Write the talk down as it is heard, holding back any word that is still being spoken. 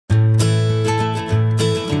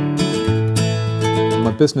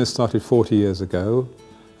business started 40 years ago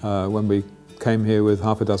when we came here with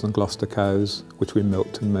half a dozen Gloucester cows, which we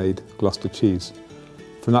milked and made Gloucester cheese.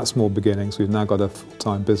 From that small beginnings, we've now got a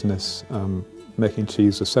full-time business making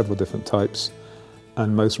cheese of several different types.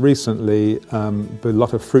 And most recently, a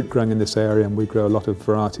lot of fruit growing in this area, and we grow a lot of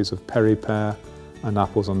varieties of peri pear and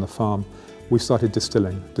apples on the farm. We started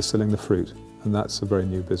distilling the fruit, and that's a very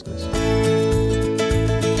new business.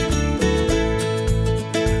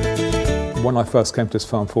 When I first came to this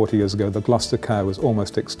farm 40 years ago, the Gloucester cow was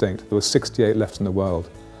almost extinct. There were 68 left in the world,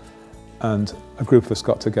 and a group of us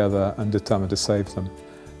got together and determined to save them.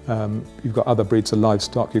 You've got other breeds of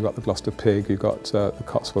livestock. You've got the Gloucester pig, you've got the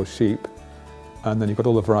Cotswold sheep, and then you've got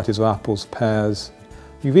all the varieties of apples, pears.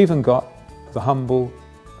 You've even got the humble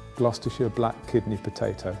Gloucestershire black kidney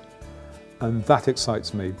potato. And that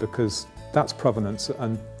excites me because that's provenance,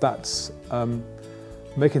 and that's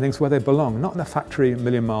making things where they belong, not in a factory a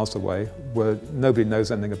million miles away where nobody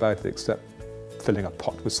knows anything about it except filling a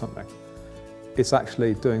pot with something. It's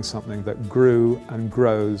actually doing something that grew and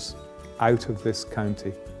grows out of this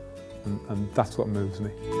county, and that's what moves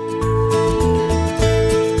me.